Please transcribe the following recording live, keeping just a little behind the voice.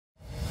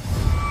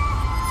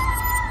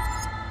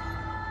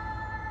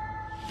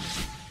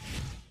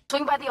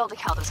Swing by the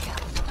Aldecaldos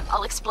camp.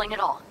 I'll explain it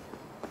all.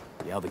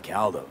 The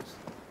Aldecaldos?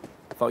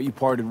 Thought you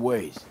parted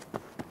ways.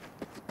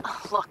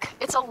 Look,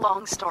 it's a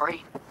long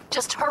story.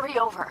 Just hurry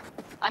over.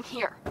 I'm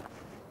here.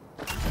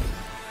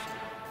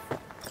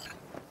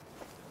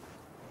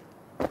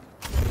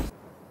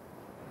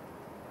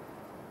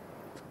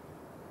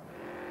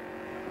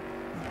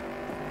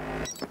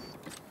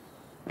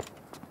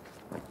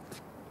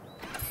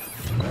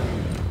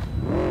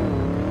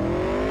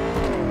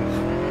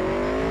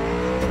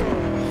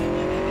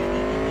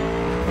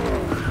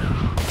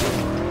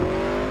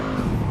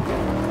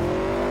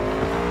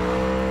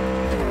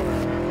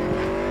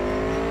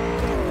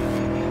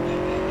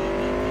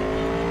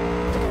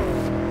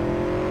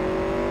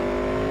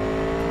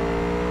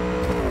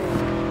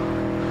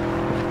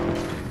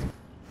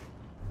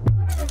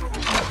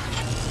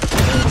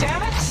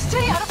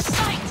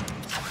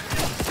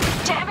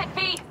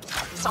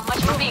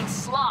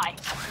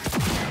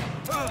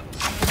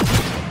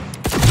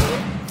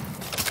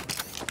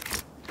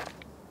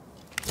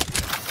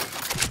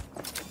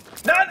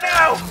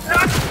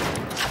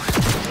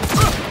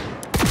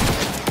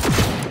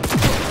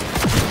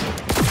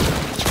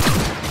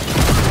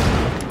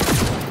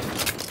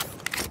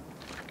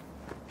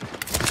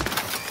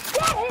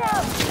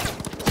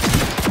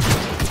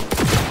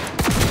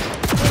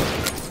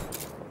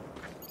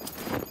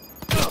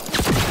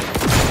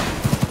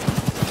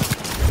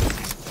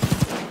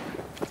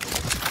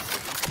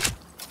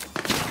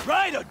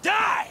 Ride or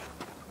die!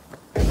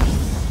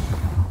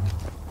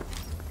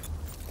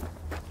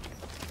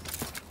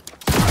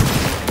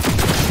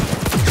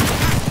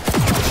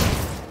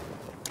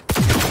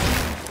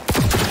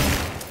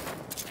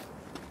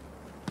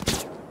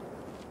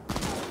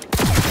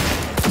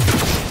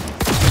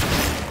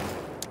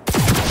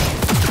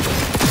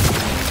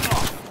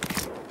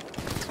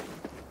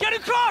 Get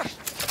across!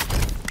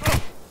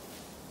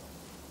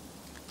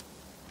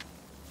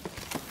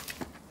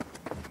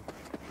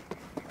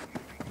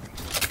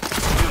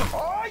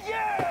 Oh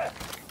yeah!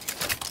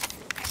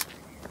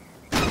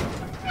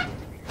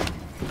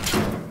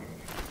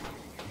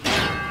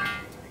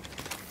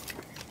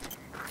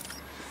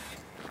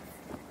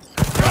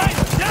 Right,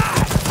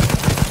 die!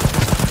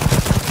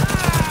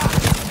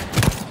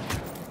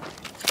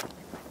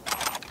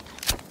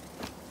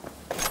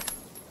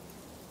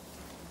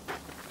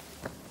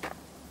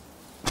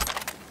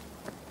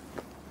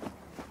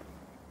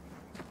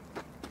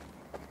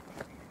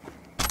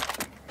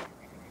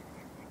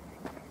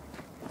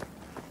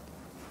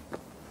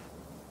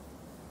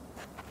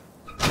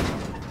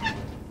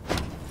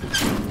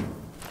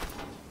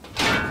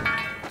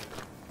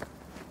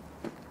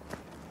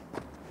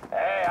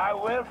 Hey, I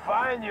will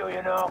find you,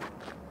 you know.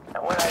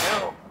 And when I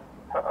do,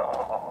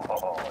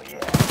 oh, yeah.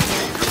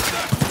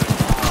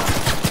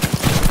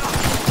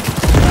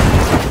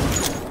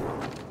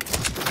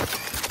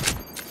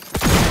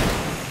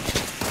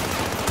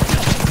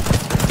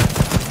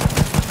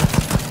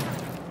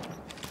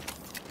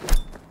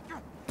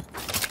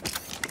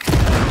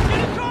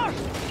 Get across!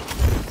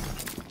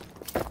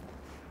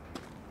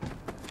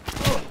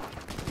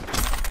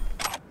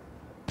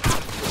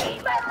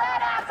 Eat my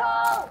lead,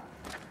 asshole!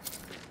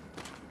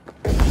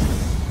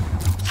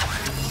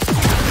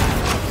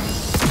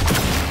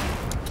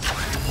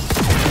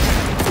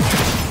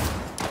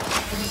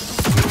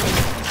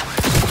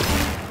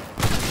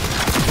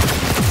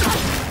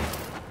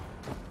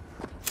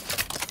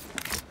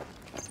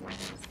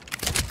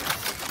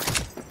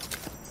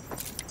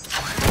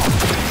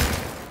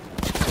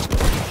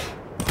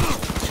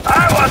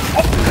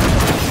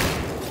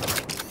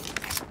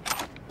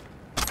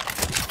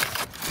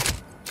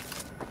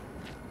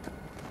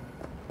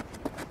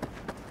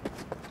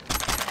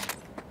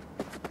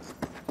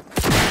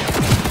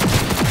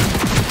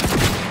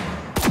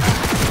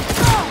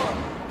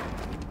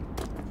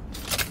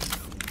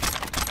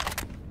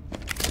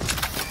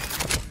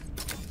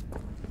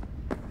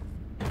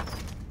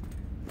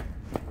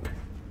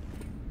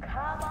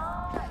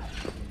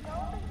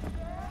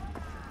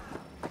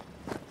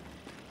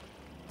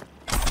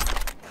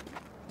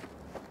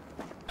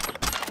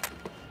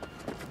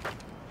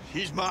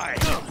 He's mine.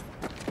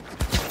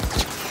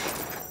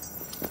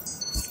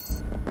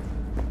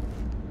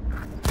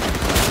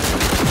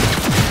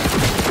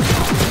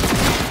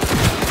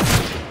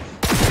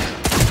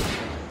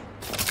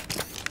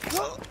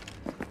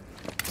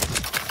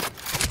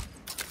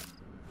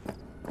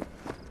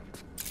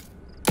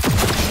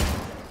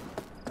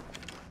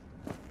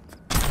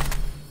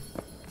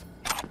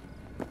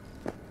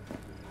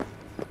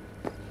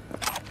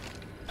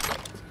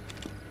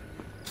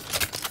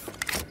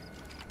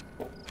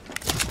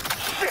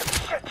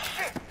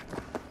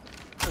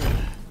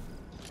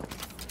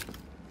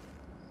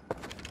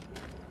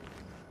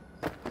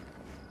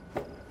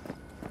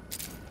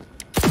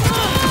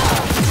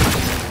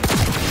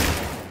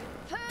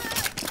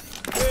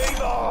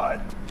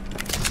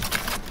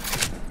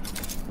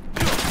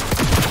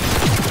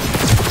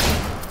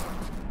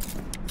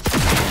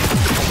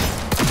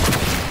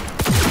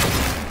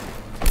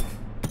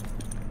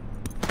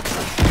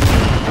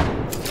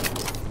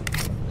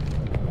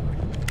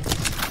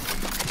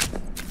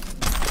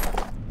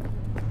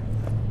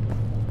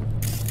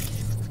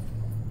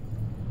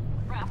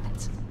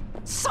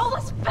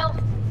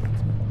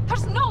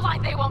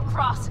 they won't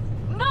cross.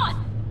 None!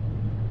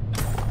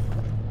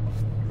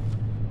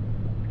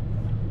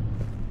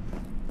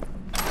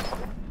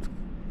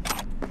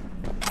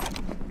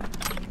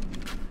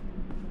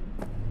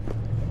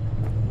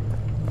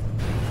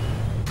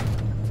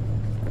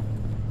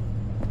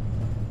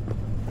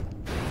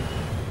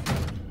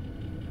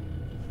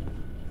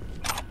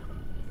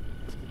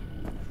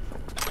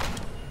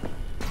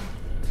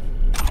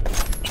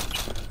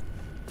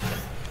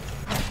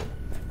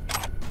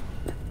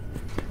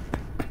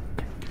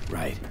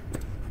 Right.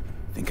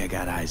 Think I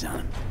got eyes on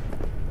him.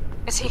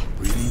 Is he?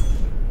 Breathing?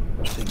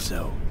 I think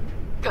so.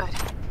 Good.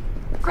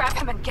 Grab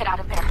him and get out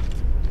of there.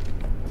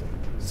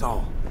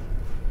 Saul.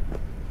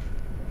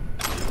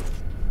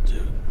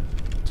 Do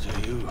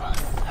you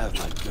have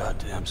my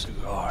goddamn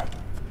cigar?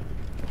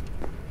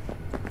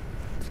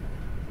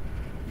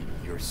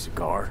 Your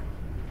cigar?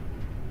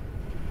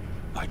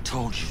 I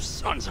told you,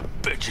 sons of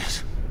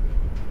bitches.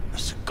 A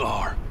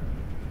cigar,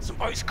 some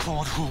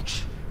ice-cold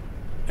hooch,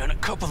 and a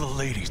couple of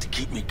ladies to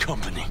keep me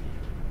company.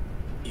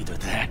 Either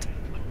that,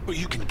 or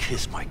you can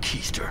kiss my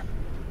keister.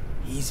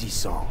 Easy,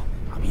 Saul.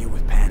 I'm here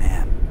with Pan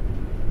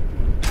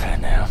Am.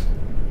 Pan Am.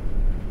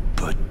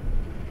 But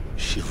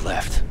she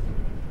left.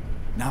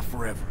 Not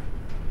forever.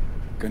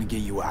 Gonna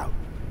get you out.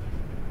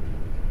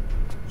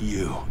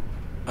 You.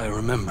 I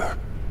remember.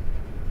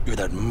 You're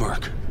that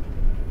merc.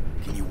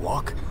 Can you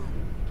walk?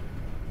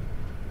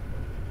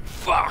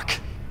 Fuck!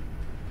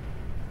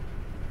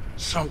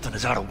 Something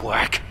is out of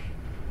whack.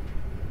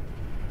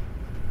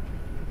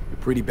 You're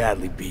pretty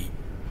badly beat.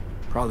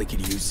 Probably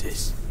could use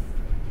this.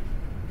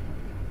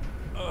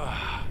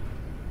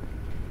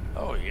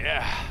 Oh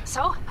yeah.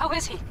 So, how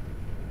is he?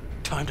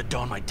 Time to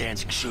don my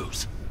dancing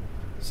shoes.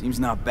 Seems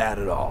not bad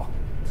at all.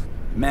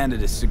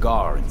 Demanded a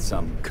cigar and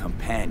some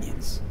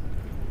companions.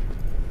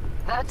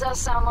 That does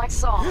sound like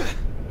Saul.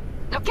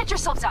 Now get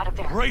yourselves out of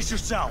there. Brace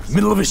yourselves!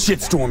 Middle of a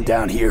shitstorm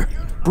down here.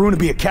 Brewing to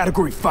be a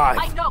Category 5.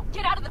 I know.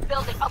 Get out of the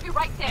building. I'll be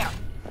right there.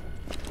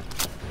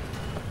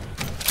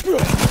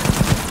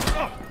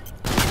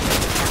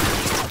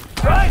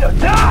 Trying to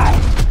die!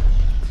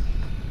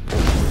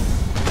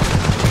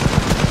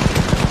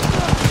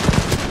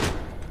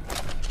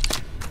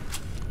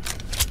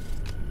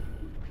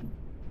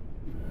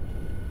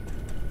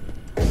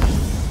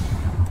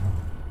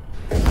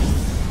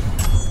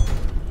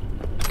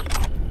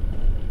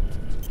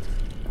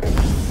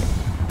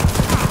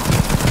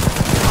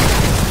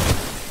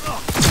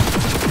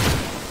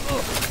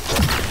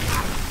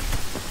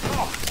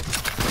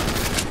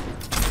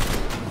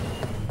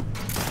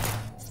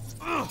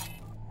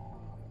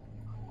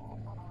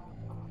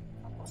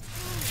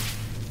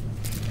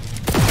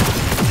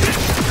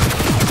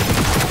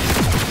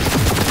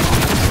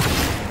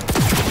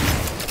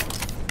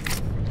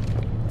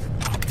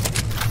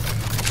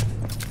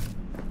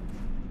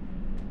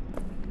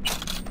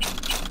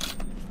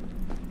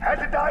 Had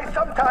to die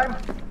sometime.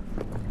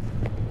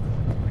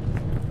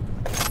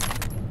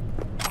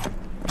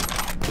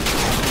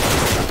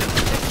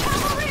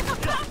 Cavalry, the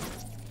back!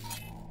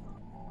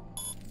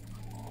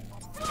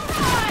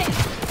 Rise!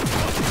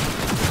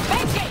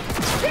 Engage!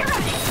 Be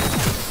ready!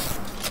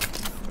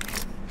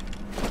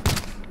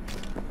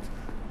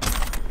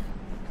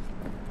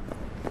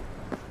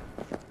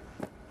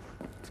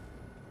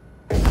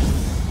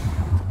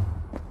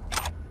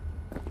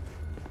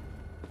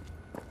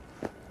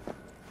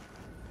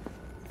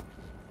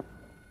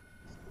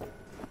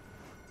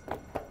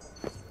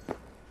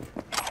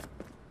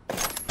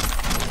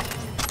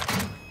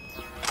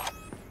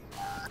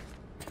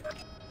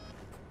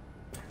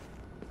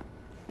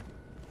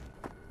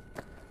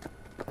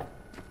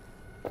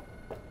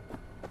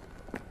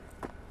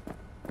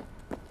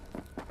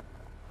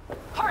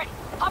 Hurry!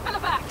 Hop in the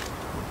back!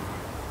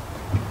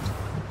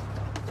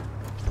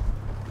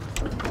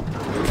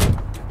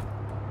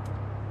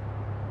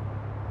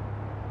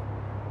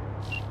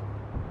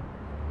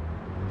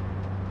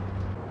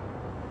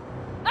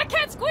 I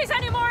can't squeeze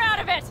any more out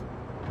of it!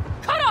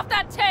 Cut off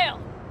that tail!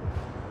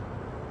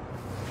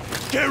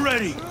 Get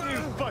ready!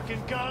 You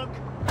fucking gunk!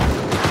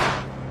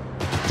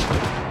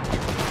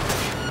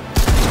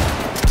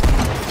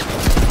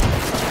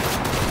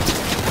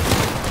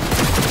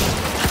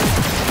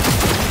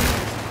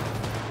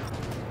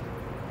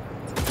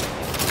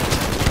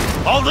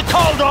 All the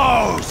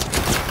Caldos!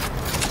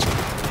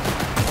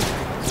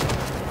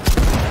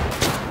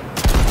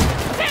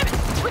 Damn it!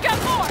 We got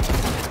more!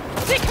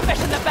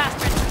 Decommission the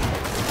bastard!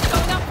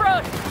 Going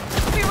off-road!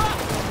 Be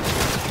rough!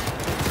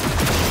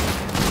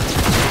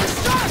 The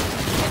storm!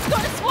 It's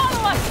going to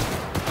swallow us!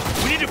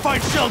 We need to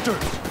find shelter!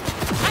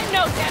 I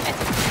know, damn it!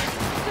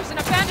 There's an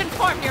abandoned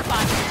farm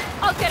nearby.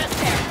 I'll get us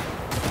there.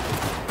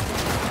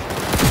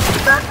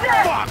 That's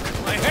it! Fuck!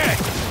 My head!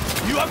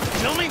 You have to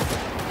kill me?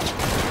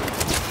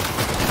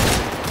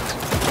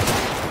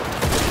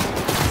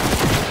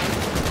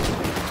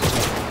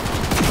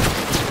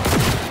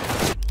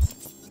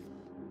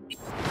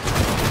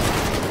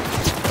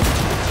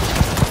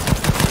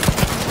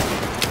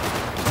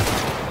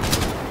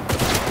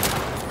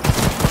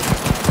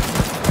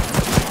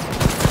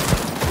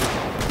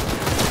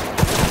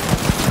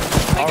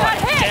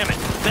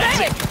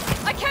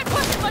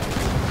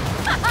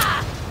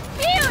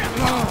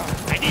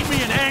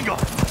 angle.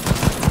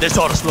 This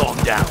ought to slow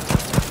him down.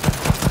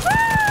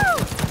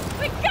 Woo!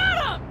 We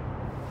got him!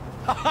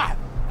 Ha!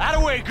 Out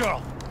of way,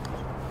 girl!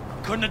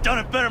 Couldn't have done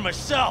it better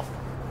myself.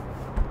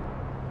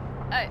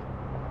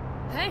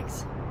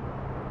 Thanks.